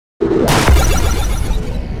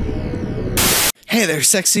Hey there,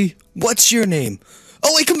 sexy. What's your name?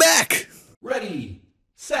 Oh, wait, come back! Ready,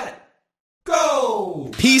 set,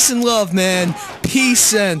 go! Peace and love, man.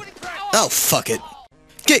 Peace and... Oh, fuck it.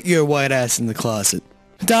 Get your white ass in the closet.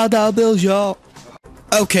 $1 bills, y'all.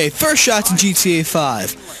 Okay, first shots in GTA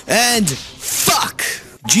 5. And... fuck!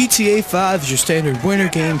 GTA 5 is your standard winner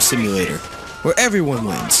game simulator, where everyone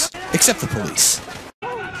wins, except the police.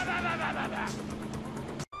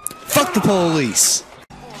 Fuck the police.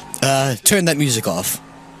 Turn that music off.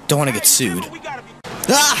 Don't want to get sued.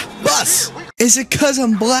 Ah! Bus! Is it 'cause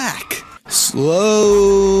I'm black?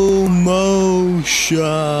 Slow motion.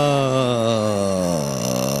 Ow,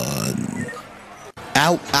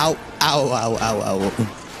 ow, ow, ow, ow, ow.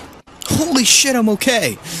 Holy shit, I'm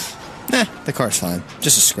okay. The car's fine.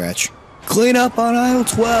 Just a scratch. Clean up on aisle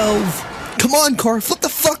 12. Come on, car, flip the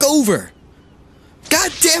fuck over.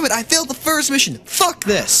 God damn it, I failed the first mission. Fuck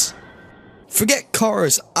this. Forget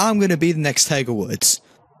cars, I'm gonna be the next Tiger Woods.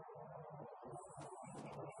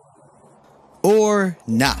 Or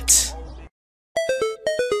not.